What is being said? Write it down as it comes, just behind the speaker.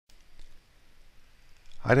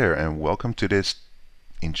Hi there, and welcome to this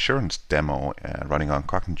insurance demo running on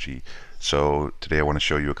Cognigy. So today I want to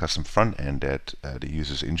show you a custom front end that the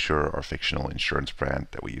users Insure, our fictional insurance brand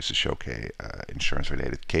that we use to showcase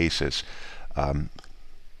insurance-related cases.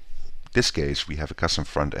 This case, we have a custom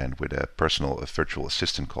front end with a virtual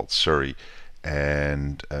assistant called Surrey,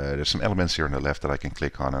 and there's some elements here on the left that I can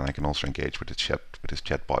click on, and I can also engage with this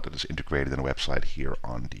chatbot that is integrated in the website here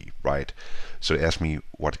on the right. So it asks me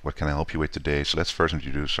what can I help you with today. So let's first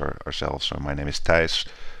introduce ourselves. So my name is Thijs.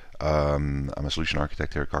 I'm a solution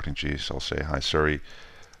architect here at Cognigy. So I'll say hi, Surrey.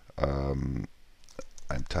 I'm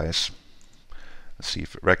Thijs. Let's see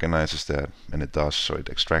if it recognizes that, and it does. So it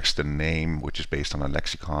extracts the name, which is based on a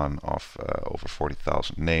lexicon of over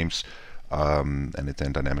 40,000 names. And it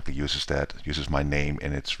then dynamically uses my name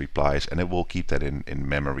in its replies, and it will keep that in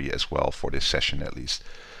memory as well for this session at least.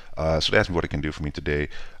 So that's what it can do for me today.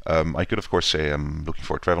 I could of course say I'm looking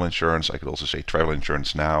for travel insurance. I could also say travel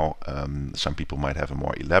insurance now. Some people might have a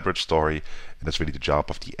more elaborate story, and that's really the job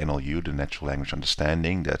of the NLU, the natural language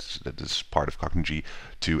understanding. That is part of Cognigy,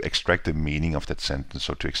 to extract the meaning of that sentence,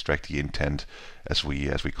 so to extract the intent, as we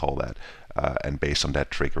call that. And based on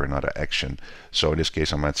that trigger another action. So in this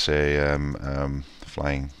case I might say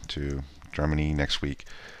flying to Germany next week,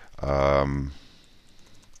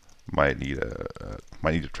 might need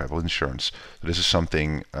a travel insurance. So this is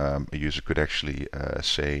something a user could actually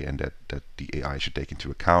say, and that the AI should take into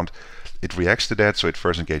account. It reacts to that, so it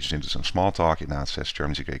first engages into some small talk. It now says,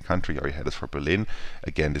 Germany's a great country, are you headed for Berlin?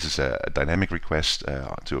 Again, this is a dynamic request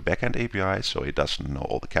to a backend API, so it doesn't know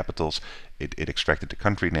all the capitals. It extracted the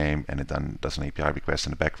country name, and it then does an API request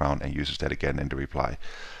in the background and uses that again in the reply.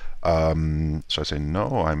 So I say,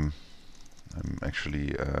 no, I'm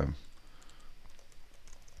actually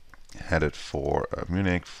headed for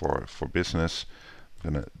Munich for business.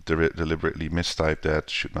 I'm gonna deliberately mistype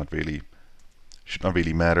that. Should not really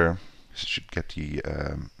matter. It should get the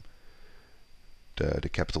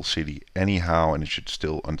capital city anyhow, and it should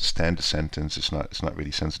still understand the sentence. It's not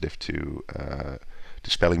really sensitive to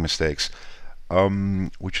spelling mistakes.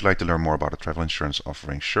 Would you like to learn more about a travel insurance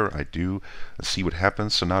offering? Sure, I do. Let's see what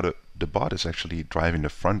happens. So now the bot is actually driving the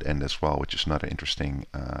front end as well, which is another interesting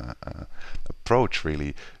approach,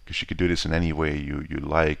 really, because you could do this in any way you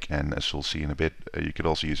like, and as we'll see in a bit, you could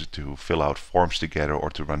also use it to fill out forms together or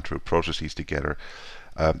to run through processes together.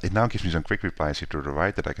 It now gives me some quick replies here to the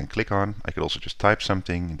right that I can click on. I could also just type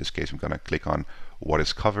something. In this case, I'm going to click on what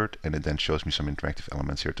is covered, and it then shows me some interactive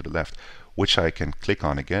elements here to the left, which I can click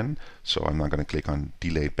on again. So I'm now going to click on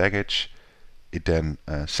delayed baggage. It then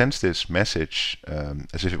sends this message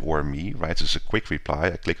as if it were me, right? So it's a quick reply.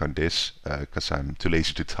 I click on this because I'm too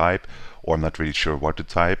lazy to type, or I'm not really sure what to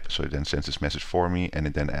type. So it then sends this message for me, and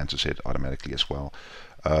it then answers it automatically as well.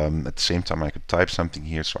 At the same time, I could type something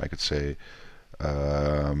here, so I could say,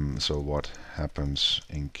 so what happens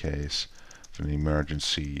in case of an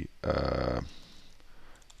emergency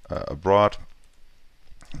abroad?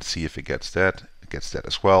 Let's see if it gets that. It gets that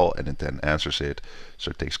as well, and it then answers it.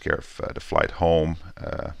 So it takes care of the flight home,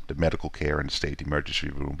 the medical care in the state emergency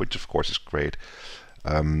room, which of course is great.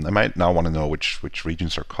 I might now want to know which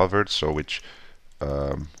regions are covered. So which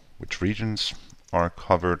regions are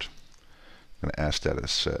covered. I'm going to ask that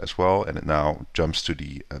as well, and it now jumps to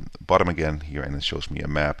the bottom again here, and it shows me a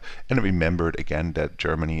map. And it remembered again that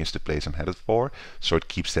Germany is the place I'm headed for, so it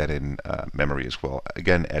keeps that in memory as well.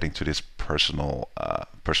 Again, adding to this personal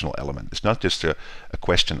element. It's not just a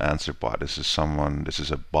question answer bot. This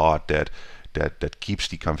is a bot that keeps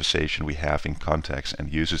the conversation we have in context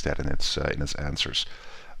and uses that in its answers.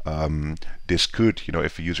 This could,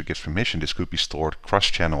 if a user gives permission, this could be stored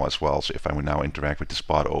cross-channel as well. So if I would now interact with this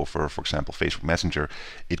bot over, for example, Facebook Messenger,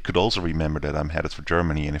 it could also remember that I'm headed for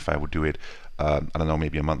Germany. And if I would do it, I don't know,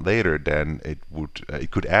 maybe a month later, then it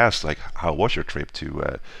could ask, like, how was your trip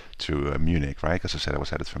to Munich, right? Because I said I was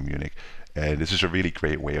headed for Munich. And this is a really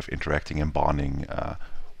great way of interacting and bonding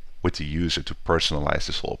with the user to personalize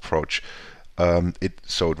this whole approach.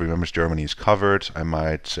 So it remembers Germany is covered. I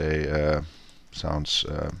might say, sounds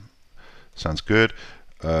good.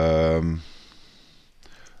 How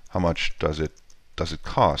much does it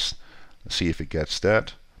cost? Let's see if it gets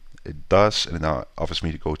that. It does, and it now offers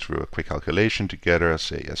me to go through a quick calculation together. I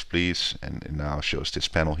say yes, please, and it now shows this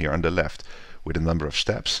panel here on the left with a number of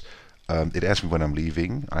steps. It asks me when I'm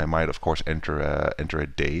leaving. I might, of course, enter a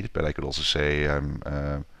date, but I could also say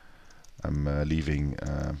I'm leaving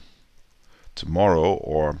tomorrow,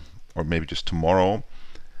 or maybe just tomorrow.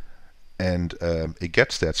 And it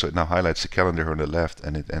gets that, so it now highlights the calendar here on the left,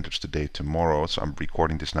 and it enters the date tomorrow. So I'm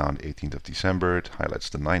recording this now on the 18th of December. It highlights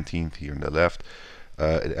the 19th here on the left.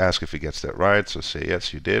 It asks if it gets that right, so say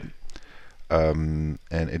yes, you did. And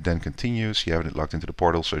it then continues. You haven't logged into the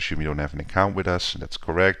portal, so assume you don't have an account with us. That's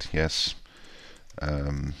correct. Yes. I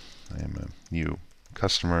am a new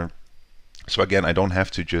customer. So again, I don't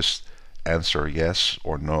have to just answer yes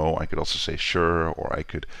or no. I could also say sure, or I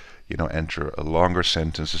could, enter a longer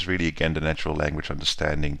sentence. It's really, again, the natural language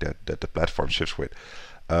understanding that the platform ships with.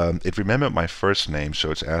 It remembered my first name,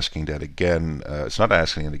 so it's asking that again. It's not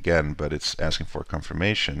asking it again, but it's asking for a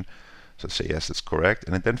confirmation. So say yes, that's correct,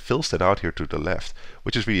 and it then fills that out here to the left,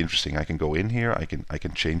 which is really interesting. I can go in here, I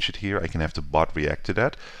can change it here, I can have the bot react to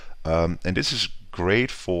that, and this is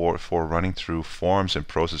great for running through forms and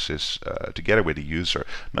processes together with the user,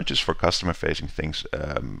 not just for customer-facing things,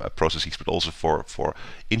 processes, but also for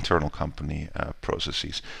internal company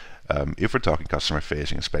processes. If we're talking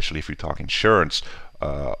customer-facing, especially if we talk insurance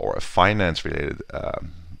or a finance-related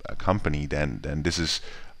company, then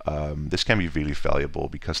this can be really valuable,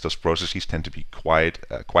 because those processes tend to be quite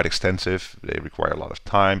extensive. They require a lot of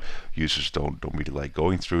time. Users don't really like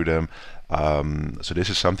going through them. So this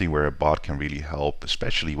is something where a bot can really help,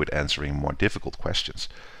 especially with answering more difficult questions.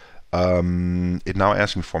 It now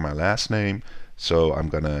asks me for my last name, so I'm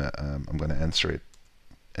gonna enter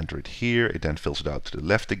it here. It then fills it out to the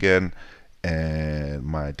left again, and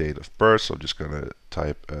my date of birth. So I'm just gonna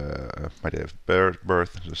type my date of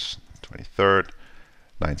birth, just 23rd.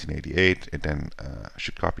 1988. It then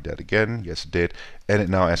should copy that again. Yes, it did. And it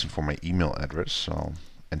now asks me for my email address. So I'll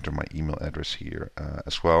enter my email address here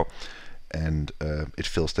as well. And it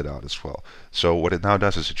fills that out as well. So what it now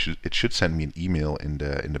does is it should send me an email in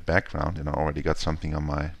the background, and I already got something on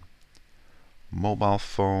my mobile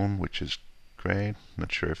phone, which is great.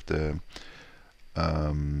 Not sure if the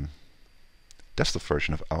desktop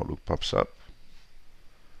version of Outlook pops up.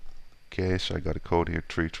 Okay, so I got a code here,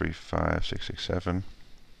 335667.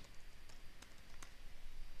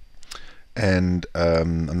 And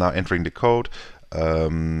I'm now entering the code.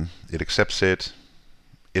 It accepts it.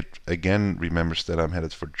 It again remembers that I'm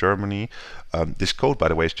headed for Germany. This code, by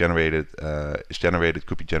the way,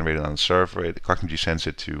 could be generated on a server. Cognigy sends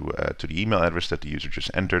it to the email address that the user just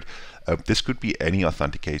entered. This could be any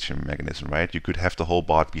authentication mechanism, right? You could have the whole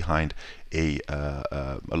bot behind a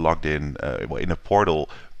logged in, in a portal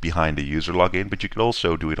behind a user login, but you could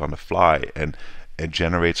also do it on the fly and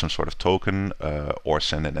generate some sort of token or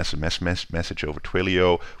send an SMS message over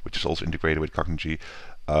Twilio, which is also integrated with Cognigy.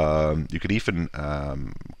 You could even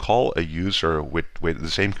call a user with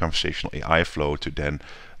the same conversational AI flow to then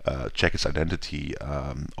check its identity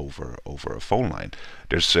over a phone line.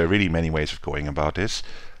 There's really many ways of going about this.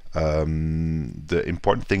 The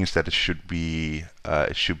important thing is that it should be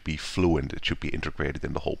fluent. It should be integrated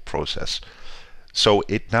in the whole process. So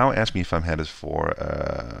it now asks me if I'm headed for,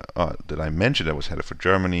 did I mention I was headed for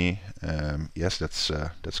Germany? Yes, that's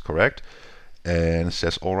correct. And it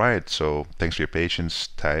says, all right, so thanks for your patience,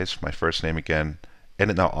 Thijs, my first name again.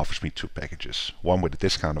 And it now offers me 2 packages. One with a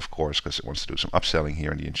discount, of course, because it wants to do some upselling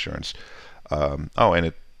here in the insurance. And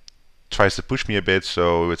it tries to push me a bit,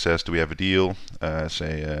 so it says, do we have a deal?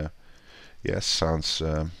 Say, yes, sounds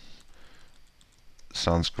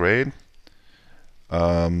great.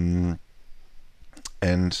 And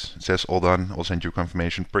it says, all done, I'll send you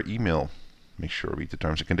confirmation per email. Make sure to read the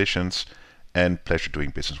terms and conditions, and pleasure doing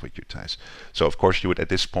business with you, Thijs. So of course you would at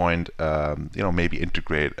this point, maybe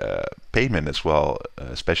integrate payment as well,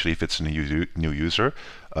 especially if it's a new user.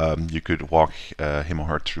 You could walk him or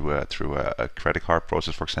her through a credit card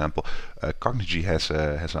process, for example. Cognigy has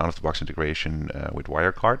an out-of-the-box integration with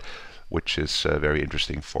Wirecard, which is very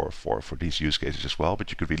interesting for these use cases as well.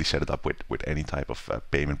 But you could really set it up with any type of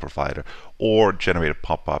payment provider, or generate a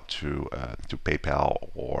pop-up to PayPal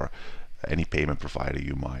or any payment provider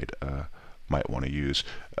you might want to use.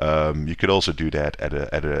 You could also do that at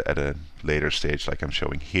a later stage, like I'm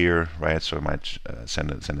showing here, right? So I might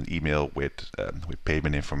send an email with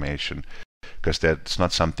payment information, because that's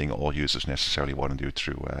not something all users necessarily want to do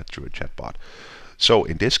through a chatbot. So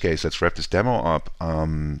in this case, let's wrap this demo up.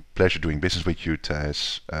 Pleasure doing business with you,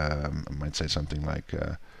 Thijs. I might say something like,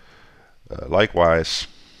 likewise,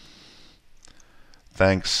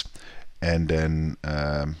 thanks, and then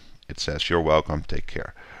it says, you're welcome, take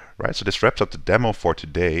care. Right, so this wraps up the demo for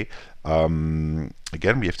today. Again,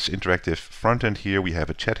 we have this interactive front end here. We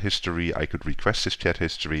have a chat history. I could request this chat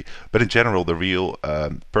history, but in general, the real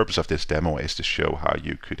purpose of this demo is to show how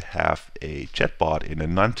you could have a chatbot in a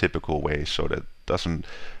non-typical way, so that doesn't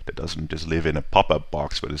just live in a pop-up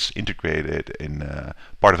box, but is integrated in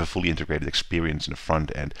part of a fully integrated experience in the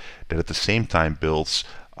front end, that at the same time builds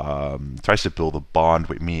tries to build a bond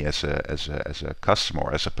with me as a customer,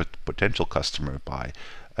 or as a potential customer, by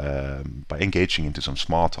engaging into some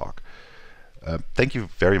small talk. Thank you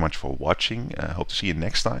very much for watching. Hope to see you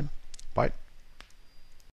next time. Bye.